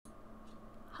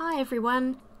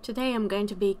everyone! Today I'm going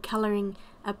to be colouring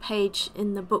a page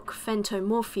in the book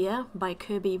Fantomorphia by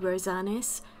Kerby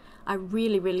Rosanes. I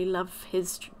really love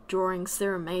his drawings,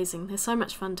 they're amazing, they're so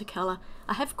much fun to colour.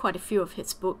 I have quite a few of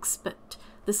his books, but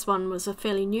this one was a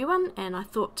fairly new one and I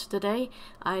thought today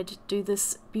I'd do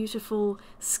this beautiful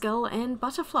skull and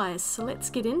butterflies, so let's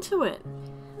get into it.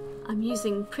 I'm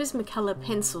using Prismacolor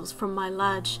pencils from my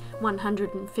large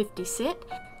 150 set.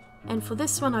 And for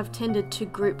this one I've tended to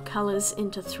group colours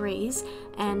into threes,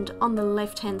 and on the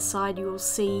left hand side you'll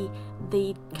see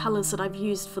the colours that I've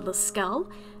used for the skull,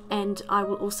 and I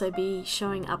will also be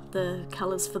showing up the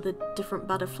colours for the different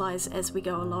butterflies as we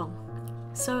go along.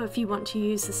 So if you want to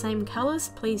use the same colours,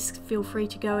 please feel free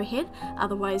to go ahead,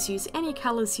 otherwise use any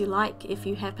colours you like if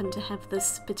you happen to have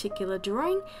this particular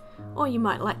drawing, or you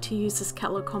might like to use this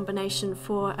colour combination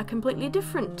for a completely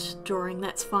different drawing,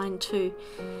 that's fine too.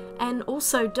 And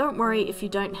also don't worry if you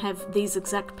don't have these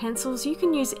exact pencils, you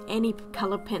can use any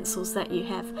colour pencils that you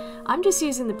have. I'm just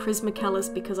using the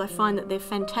Prismacolors because I find that they're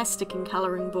fantastic in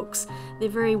colouring books. They're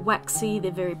very waxy,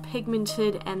 they're very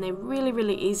pigmented, and they're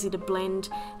really easy to blend,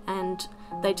 and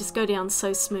they just go down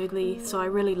so smoothly, so I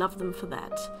really love them for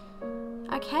that.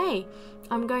 Okay,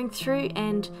 I'm going through,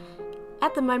 and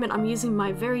at the moment I'm using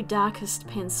my very darkest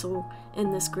pencil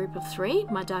in this group of three,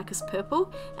 my darkest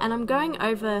purple, and I'm going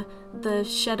over the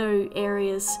shadow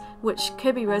areas which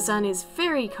Kerby Rosanes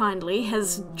very kindly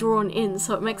has drawn in,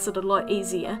 so it makes it a lot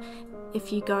easier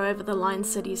if you go over the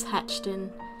lines that he's hatched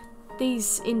in.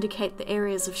 These indicate the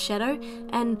areas of shadow,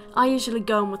 and I usually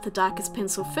go in with the darkest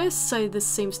pencil first, so this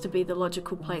seems to be the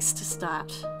logical place to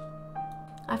start.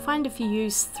 I find if you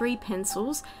use three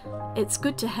pencils, it's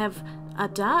good to have a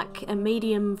dark, a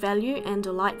medium value and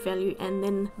a light value, and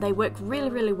then they work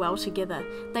really well together.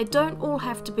 They don't all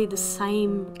have to be the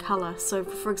same colour, so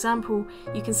for example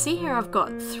you can see here I've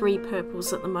got three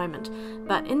purples at the moment,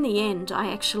 but in the end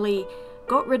I actually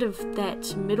got rid of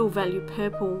that middle value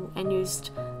purple and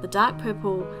used the dark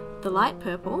purple, the light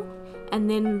purple, and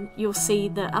then you'll see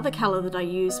the other colour that I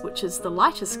use, which is the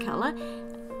lightest colour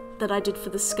that I did for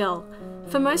the skull.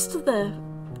 For most of the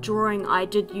drawing I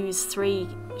did use three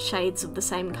shades of the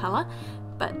same colour,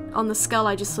 but on the skull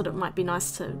I just thought it might be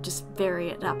nice to just vary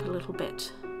it up a little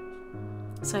bit.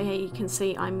 So here you can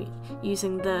see I'm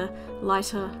using the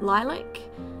lighter lilac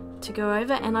to go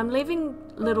over, and I'm leaving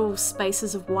little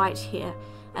spaces of white here,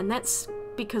 and that's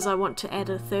because I want to add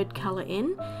a third colour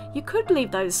in. You could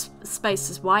leave those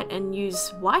spaces white and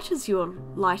use white as your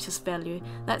lightest value,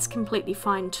 that's completely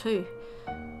fine too.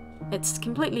 It's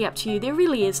completely up to you, there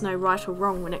really is no right or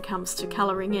wrong when it comes to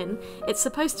colouring in. It's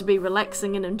supposed to be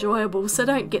relaxing and enjoyable, so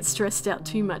don't get stressed out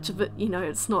too much of it, you know,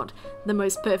 it's not the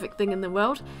most perfect thing in the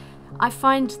world. I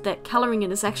find that colouring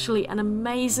in is actually an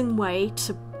amazing way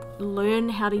to learn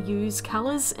how to use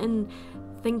colours and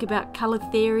think about colour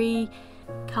theory,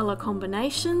 colour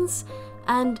combinations,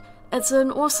 and it's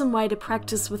an awesome way to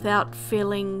practice without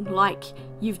feeling like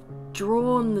you've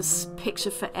drawn this picture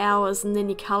for hours and then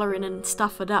you colour in and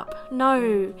stuff it up.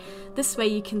 No, this way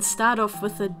you can start off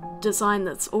with a design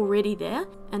that's already there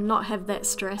and not have that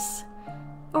stress.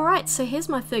 Alright, so here's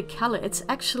my third colour. It's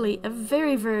actually a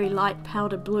very light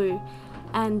powder blue,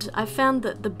 and I found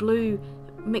that the blue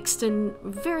mixed in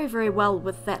very well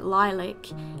with that lilac,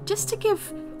 just to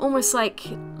give almost like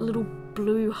little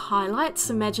blue highlights,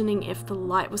 imagining if the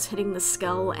light was hitting the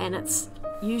skull, and it's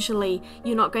usually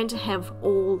you're not going to have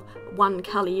all one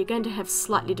colour, you're going to have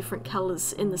slightly different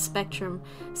colours in the spectrum.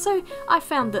 So I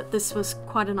found that this was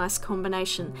quite a nice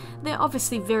combination. They're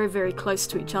obviously very close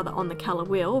to each other on the colour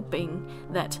wheel, being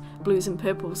that blues and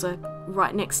purples are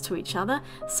right next to each other,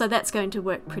 so that's going to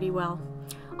work pretty well.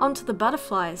 On to the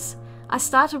butterflies. I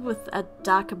started with a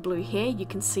darker blue here, you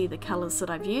can see the colours that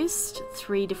I've used,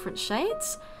 three different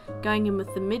shades, going in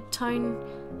with the mid-tone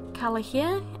colour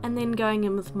here, and then going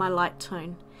in with my light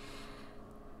tone.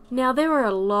 Now there were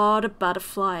a lot of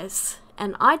butterflies,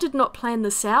 and I did not plan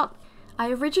this out. I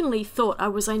originally thought I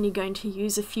was only going to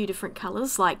use a few different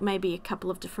colours, like maybe a couple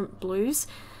of different blues,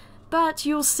 but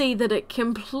you'll see that it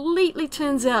completely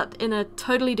turns out in a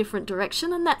totally different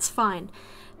direction, and that's fine.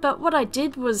 But what I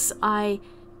did was I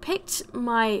picked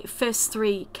my first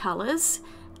three colours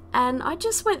and I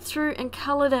just went through and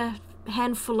coloured a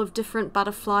handful of different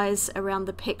butterflies around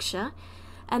the picture,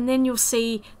 and then you'll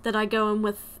see that I go in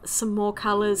with some more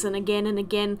colours and again,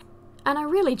 and I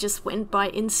really just went by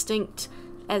instinct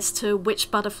as to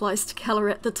which butterflies to colour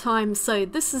at the time, so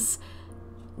this is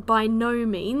by no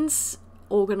means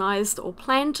organised or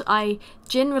planned. I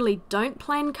generally don't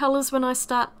plan colours when I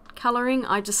start colouring,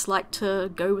 I just like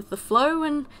to go with the flow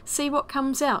and see what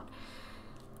comes out.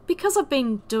 Because I've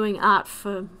been doing art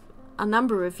for a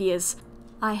number of years,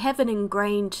 I have an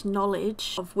ingrained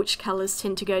knowledge of which colours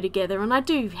tend to go together, and I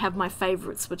do have my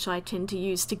favourites which I tend to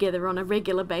use together on a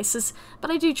regular basis,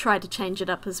 but I do try to change it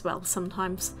up as well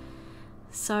sometimes.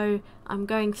 So I'm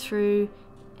going through,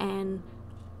 and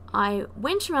I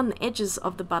went around the edges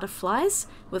of the butterflies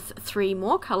with 3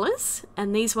 more colours,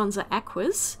 and these ones are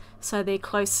aquas, so they're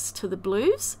close to the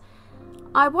blues.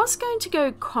 I was going to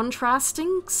go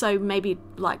contrasting, so maybe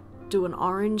like do an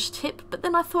orange tip, but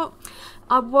then I thought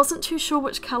I wasn't too sure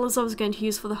which colours I was going to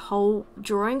use for the whole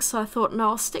drawing, so I thought no,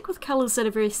 I'll stick with colours that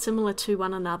are very similar to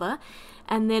one another,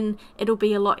 and then it'll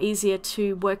be a lot easier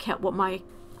to work out what my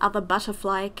other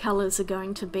butterfly colours are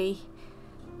going to be.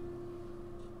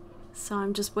 So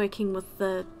I'm just working with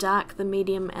the dark, the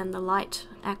medium and the light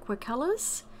aqua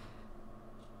colours,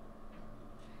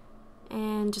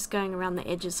 and just going around the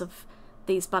edges of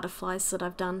these butterflies that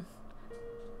I've done.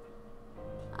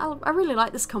 I really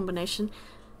like this combination.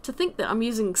 To think that I'm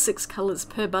using 6 colours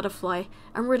per butterfly,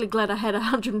 I'm really glad I had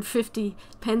 150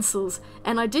 pencils,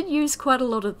 and I did use quite a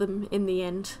lot of them in the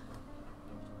end.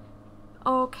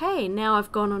 Okay, now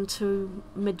I've gone on to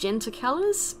magenta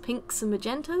colours, pinks and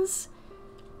magentas,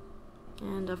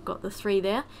 and I've got the 3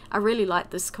 there. I really like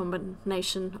this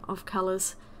combination of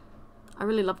colours. I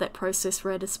really love that process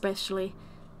red especially.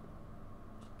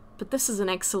 But this is an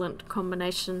excellent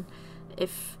combination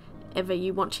if ever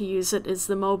you want to use it, is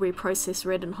the mulberry process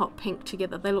red and hot pink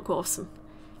together. They look awesome.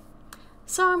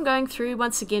 So I'm going through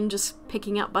once again, just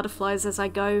picking up butterflies as I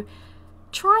go,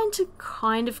 trying to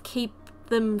kind of keep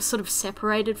them sort of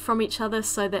separated from each other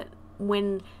so that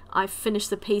when I finish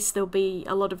the piece there'll be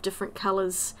a lot of different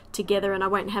colours together and I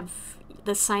won't have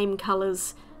the same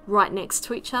colours right next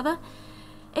to each other.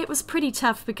 It was pretty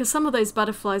tough because some of those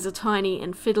butterflies are tiny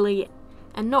and fiddly,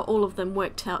 and not all of them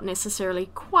worked out necessarily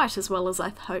quite as well as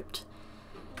I hoped.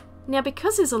 Now,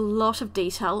 because there's a lot of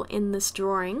detail in this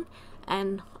drawing,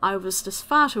 and I was just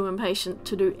far too impatient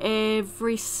to do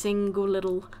every single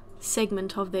little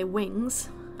segment of their wings,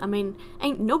 I mean,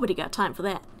 ain't nobody got time for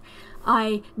that.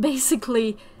 I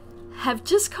basically have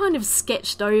just kind of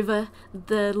sketched over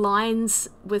the lines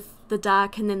with the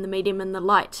dark and then the medium and the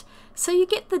light. So you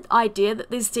get the idea that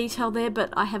there's detail there,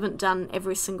 but I haven't done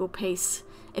every single piece.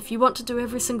 If you want to do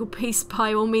every single piece,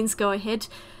 by all means go ahead,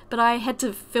 but I had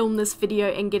to film this video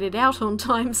and get it out on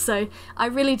time, so I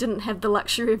really didn't have the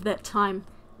luxury of that time.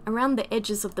 Around the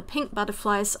edges of the pink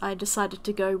butterflies, I decided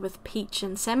to go with peach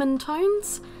and salmon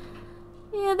tones.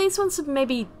 Yeah, these ones are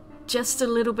maybe just a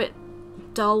little bit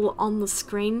dull on the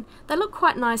screen. They look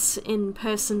quite nice in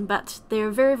person, but they're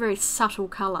a very, very subtle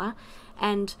colour,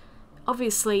 and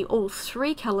obviously all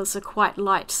 3 colours are quite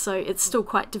light, so it's still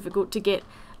quite difficult to get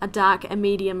a dark, a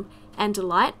medium and a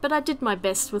light, but I did my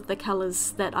best with the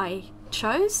colours that I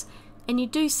chose, and you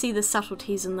do see the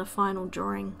subtleties in the final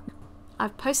drawing.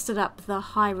 I've posted up the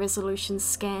high resolution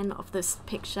scan of this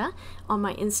picture on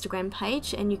my Instagram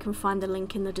page, and you can find the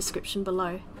link in the description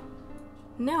below.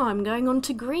 Now I'm going on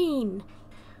to green,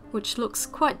 which looks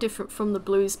quite different from the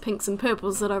blues, pinks and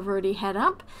purples that I've already had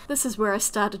up. This is where I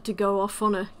started to go off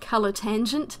on a colour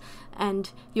tangent,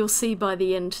 and you'll see by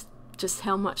the end just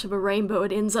how much of a rainbow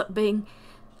it ends up being.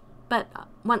 But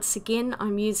once again,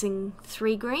 I'm using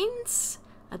 3 greens,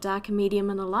 a dark, a medium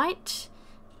and a light,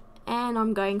 and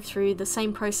I'm going through the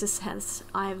same process as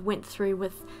I went through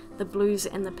with the blues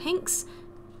and the pinks,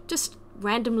 just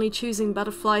randomly choosing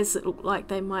butterflies that look like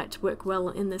they might work well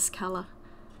in this colour.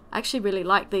 I actually really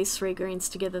like these 3 greens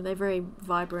together. They're very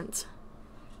vibrant.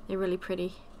 They're really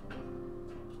pretty.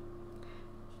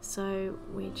 So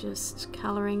we're just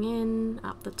colouring in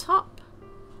up the top.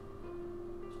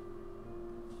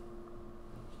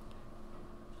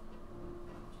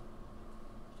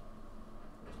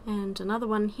 And another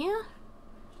one here.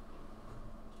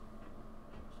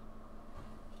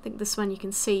 I think this one you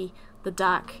can see the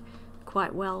dark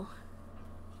quite well.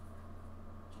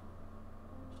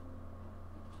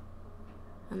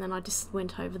 And then I just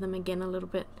went over them again a little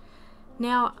bit.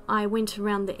 Now I went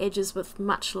around the edges with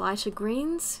much lighter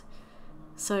greens,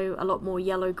 so a lot more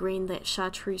yellow green, that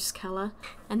chartreuse colour,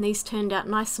 and these turned out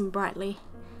nice and brightly.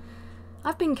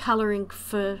 I've been colouring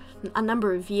for a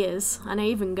number of years, and I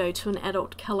even go to an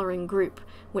adult colouring group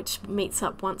which meets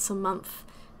up once a month,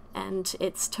 and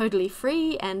it's totally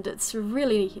free, and it's a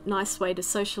really nice way to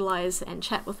socialise and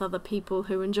chat with other people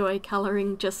who enjoy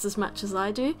colouring just as much as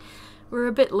I do. We're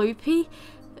a bit loopy,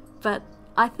 but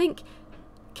I think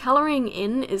colouring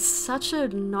in is such a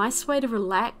nice way to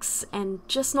relax and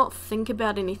just not think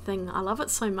about anything. I love it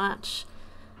so much.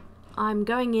 I'm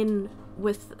going in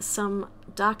with some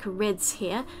darker reds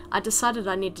here. I decided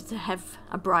I needed to have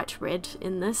a bright red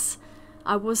in this.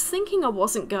 I was thinking I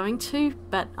wasn't going to,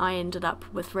 but I ended up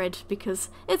with red because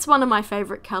it's one of my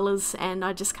favourite colours and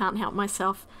I just can't help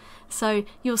myself. So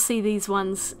you'll see these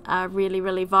ones are really,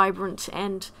 really vibrant,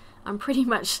 and I'm pretty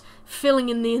much filling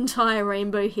in the entire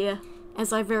rainbow here,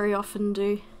 as I very often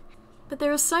do. But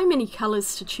there are so many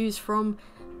colours to choose from.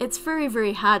 It's very,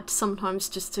 very hard sometimes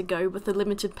just to go with a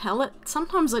limited palette.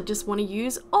 Sometimes I just want to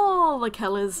use all the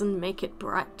colours and make it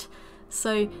bright.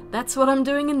 So that's what I'm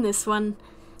doing in this one.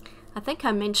 I think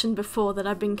I mentioned before that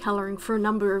I've been colouring for a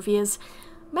number of years.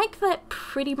 Make that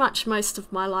pretty much most of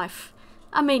my life.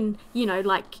 I mean, you know,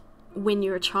 like when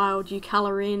you're a child you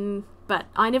colour in, but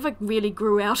I never really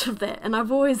grew out of that, and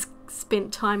I've always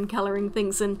spent time colouring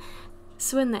things in.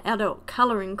 So when the adult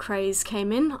colouring craze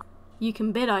came in, you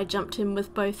can bet I jumped in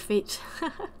with both feet.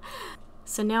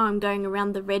 So now I'm going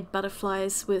around the red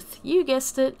butterflies with, you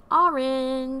guessed it,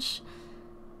 orange.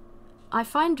 I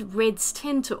find reds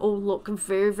tend to all look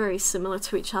very, very similar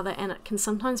to each other, and it can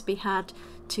sometimes be hard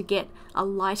to get a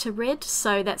lighter red,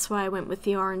 so that's why I went with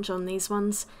the orange on these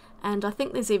ones. And I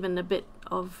think there's even a bit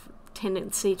of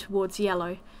tendency towards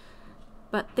yellow.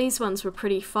 But these ones were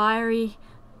pretty fiery,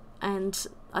 and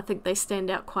I think they stand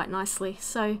out quite nicely.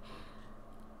 So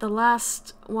the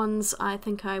last ones I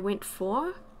think I went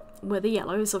for were the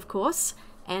yellows, of course,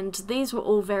 and these were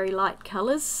all very light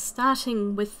colours,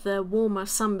 starting with the warmer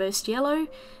sunburst yellow,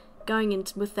 going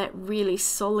into with that really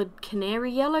solid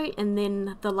canary yellow, and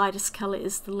then the lightest colour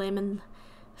is the lemon.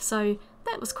 So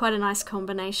that was quite a nice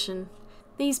combination.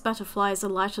 These butterflies are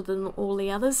lighter than all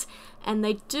the others, and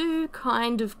they do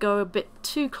kind of go a bit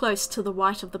too close to the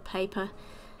white of the paper,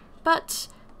 but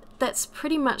that's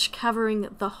pretty much covering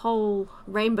the whole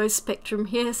rainbow spectrum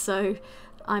here, so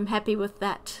I'm happy with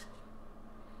that.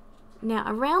 Now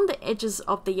around the edges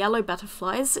of the yellow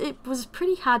butterflies it was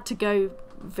pretty hard to go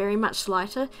very much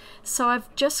lighter, so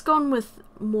I've just gone with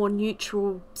more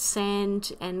neutral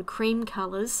sand and cream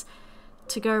colours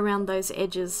to go around those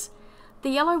edges. The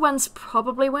yellow ones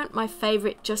probably weren't my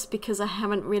favourite just because I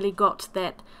haven't really got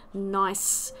that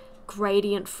nice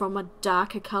gradient from a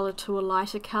darker colour to a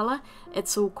lighter colour.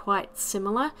 It's all quite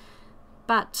similar,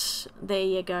 but there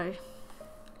you go.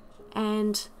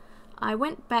 And I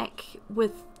went back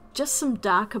with just some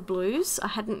darker blues. I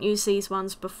hadn't used these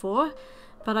ones before,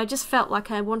 but I just felt like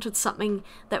I wanted something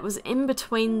that was in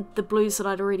between the blues that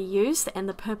I'd already used and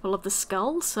the purple of the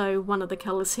skull. So one of the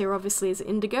colours here obviously is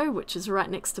indigo, which is right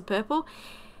next to purple,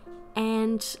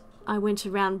 and I went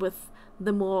around with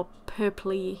the more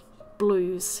purpley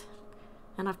blues,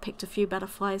 and I've picked a few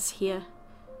butterflies here.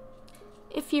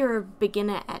 If you're a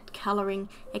beginner at colouring,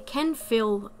 it can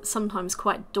feel sometimes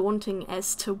quite daunting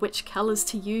as to which colours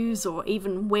to use or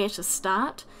even where to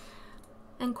start.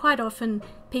 And quite often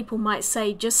people might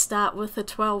say just start with a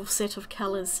 12 set of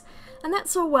colours, and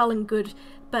that's all well and good,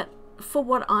 but for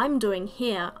what I'm doing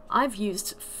here I've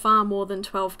used far more than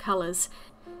 12 colours,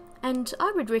 and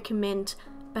I would recommend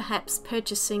perhaps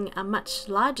purchasing a much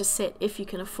larger set if you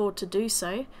can afford to do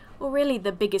so, or really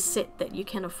the biggest set that you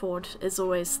can afford is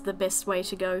always the best way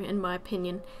to go in my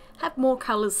opinion. Have more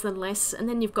colours than less, and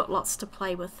then you've got lots to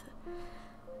play with.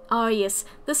 Oh yes,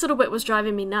 this little bit was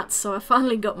driving me nuts, so I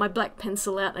finally got my black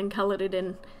pencil out and coloured it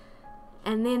in.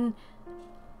 And then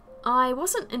I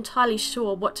wasn't entirely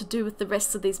sure what to do with the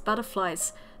rest of these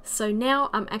butterflies, so now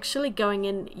I'm actually going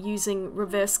in using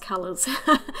reverse colours.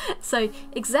 So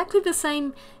exactly the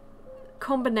same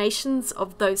combinations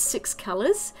of those 6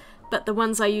 colours, but the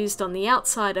ones I used on the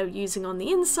outside I'm using on the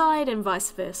inside and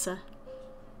vice versa.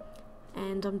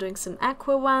 And I'm doing some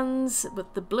aqua ones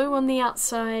with the blue on the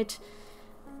outside,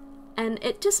 and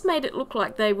it just made it look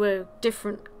like they were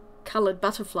different coloured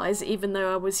butterflies even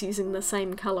though I was using the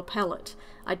same colour palette.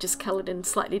 I just coloured in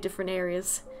slightly different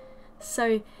areas.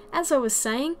 So as I was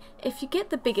saying, if you get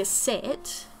the biggest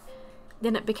set,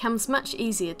 then it becomes much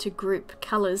easier to group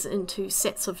colours into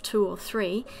sets of 2 or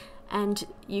 3, and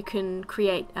you can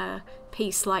create a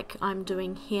piece like I'm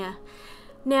doing here.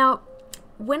 Now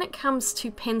when it comes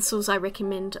to pencils I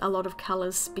recommend a lot of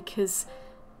colours, because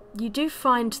you do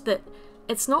find that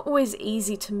it's not always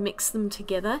easy to mix them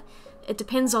together. It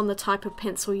depends on the type of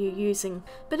pencil you're using,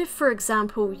 but if for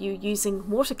example you're using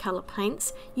watercolour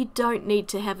paints, you don't need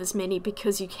to have as many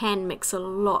because you can mix a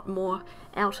lot more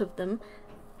out of them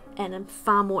and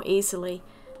far more easily.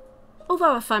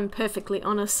 Although if I'm perfectly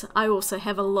honest, I also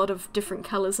have a lot of different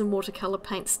colours in watercolour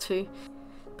paints too.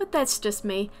 But that's just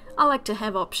me, I like to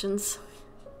have options.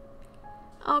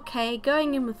 Okay,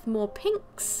 going in with more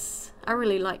pinks. I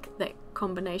really like that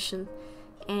combination,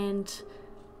 and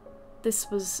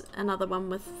this was another one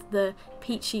with the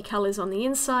peachy colours on the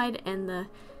inside and the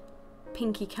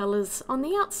pinky colours on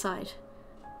the outside.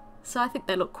 So I think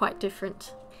they look quite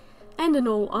different. And in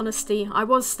all honesty, I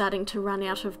was starting to run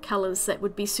out of colours that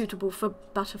would be suitable for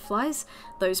butterflies,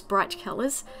 those bright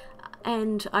colours,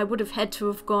 and I would have had to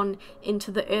have gone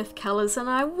into the earth colours, and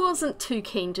I wasn't too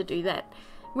keen to do that.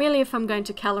 Really, if I'm going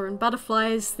to colour in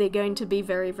butterflies, they're going to be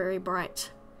very, very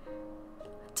bright.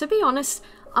 To be honest,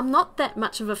 I'm not that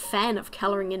much of a fan of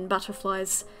colouring in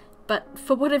butterflies, but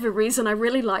for whatever reason I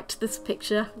really liked this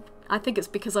picture. I think it's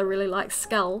because I really like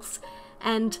skulls,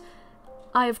 and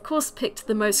I of course picked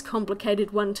the most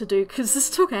complicated one to do because this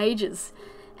took ages.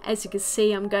 As you can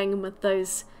see, I'm going in with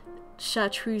those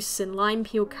chartreuse and lime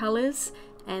peel colours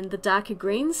and the darker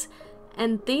greens,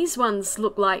 and these ones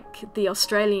look like the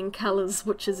Australian colours,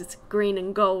 which is green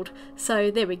and gold.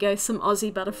 So there we go, some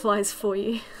Aussie butterflies for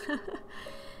you.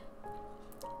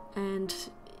 And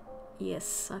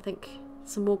yes, I think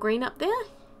some more green up there.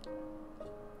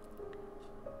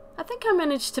 I think I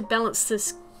managed to balance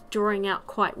this drawing out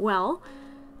quite well.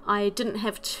 I didn't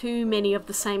have too many of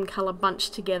the same colour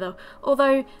bunched together,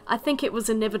 although I think it was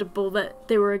inevitable that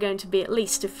there were going to be at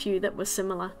least a few that were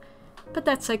similar. But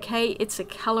that's okay, it's a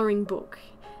colouring book.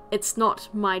 It's not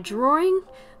my drawing,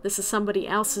 this is somebody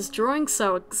else's drawing,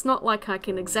 so it's not like I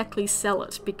can exactly sell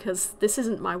it because this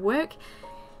isn't my work.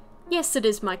 Yes, it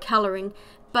is my colouring,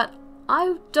 but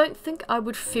I don't think I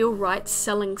would feel right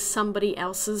selling somebody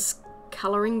else's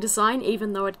colouring design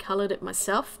even though I'd coloured it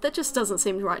myself. That just doesn't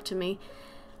seem right to me.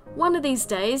 One of these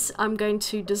days I'm going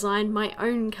to design my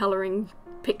own colouring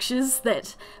pictures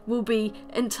that will be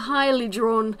entirely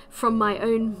drawn from my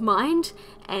own mind,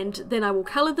 and then I will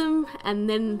colour them and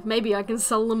then maybe I can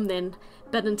sell them then.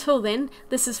 But until then,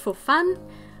 this is for fun.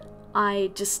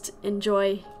 I just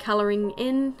enjoy colouring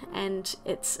in and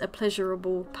it's a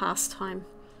pleasurable pastime.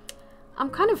 I'm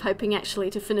kind of hoping actually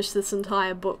to finish this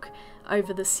entire book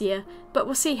over this year, but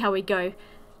we'll see how we go.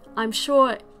 I'm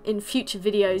sure in future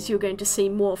videos you're going to see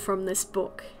more from this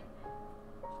book.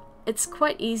 It's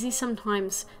quite easy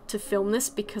sometimes to film this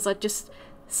because I just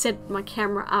set my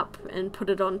camera up and put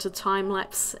it onto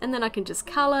time-lapse and then I can just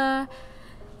colour.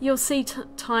 You'll see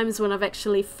times when I've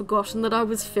actually forgotten that I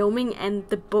was filming and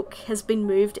the book has been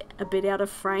moved a bit out of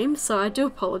frame, so I do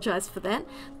apologise for that.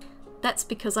 That's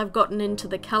because I've gotten into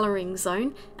the colouring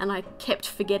zone and I kept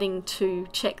forgetting to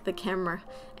check the camera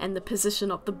and the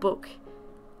position of the book,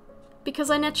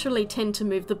 because I naturally tend to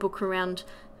move the book around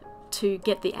to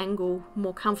get the angle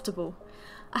more comfortable.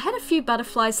 I had a few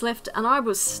butterflies left and I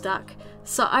was stuck,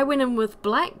 so I went in with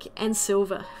black and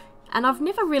silver. And I've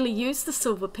never really used the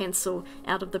silver pencil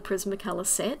out of the Prismacolor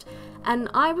set, and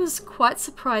I was quite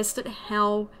surprised at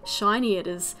how shiny it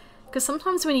is, because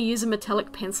sometimes when you use a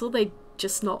metallic pencil they're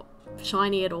just not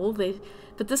shiny at all.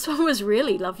 But this one was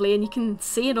really lovely and you can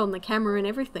see it on the camera and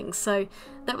everything, so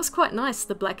that was quite nice,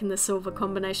 the black and the silver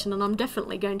combination, and I'm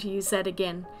definitely going to use that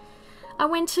again. I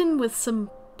went in with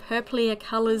some purplier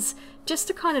colours just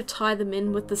to kind of tie them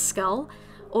in with the skull,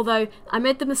 although I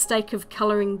made the mistake of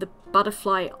colouring the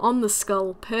butterfly on the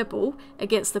skull purple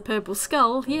against the purple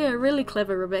skull. Yeah, really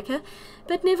clever, Rebecca.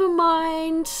 But never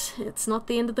mind, it's not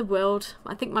the end of the world.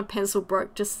 I think my pencil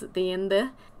broke just at the end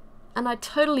there. And I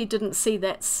totally didn't see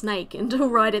that snake until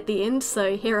right at the end,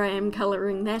 so here I am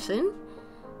colouring that in.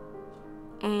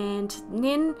 And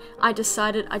then I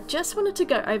decided I just wanted to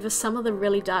go over some of the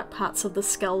really dark parts of the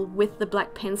skull with the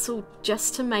black pencil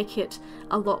just to make it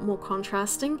a lot more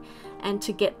contrasting and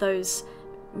to get those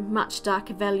much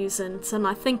darker values in. And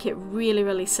I think it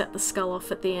really set the skull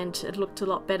off at the end. It looked a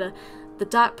lot better. The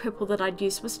dark purple that I'd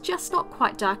used was just not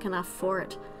quite dark enough for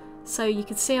it. So you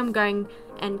can see I'm going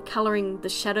and colouring the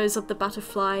shadows of the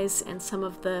butterflies and some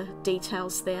of the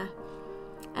details there.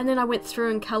 And then I went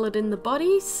through and coloured in the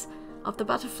bodies of the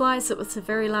butterflies. It was the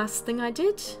very last thing I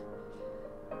did.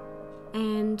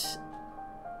 And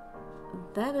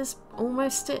that is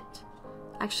almost it.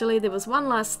 Actually, there was one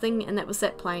last thing, and that was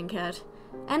that playing card.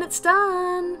 And it's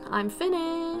done! I'm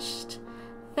finished!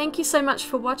 Thank you so much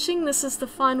for watching. This is the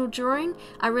final drawing.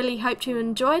 I really hope you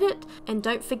enjoyed it, and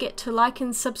don't forget to like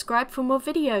and subscribe for more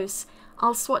videos.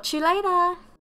 I'll swatch you later!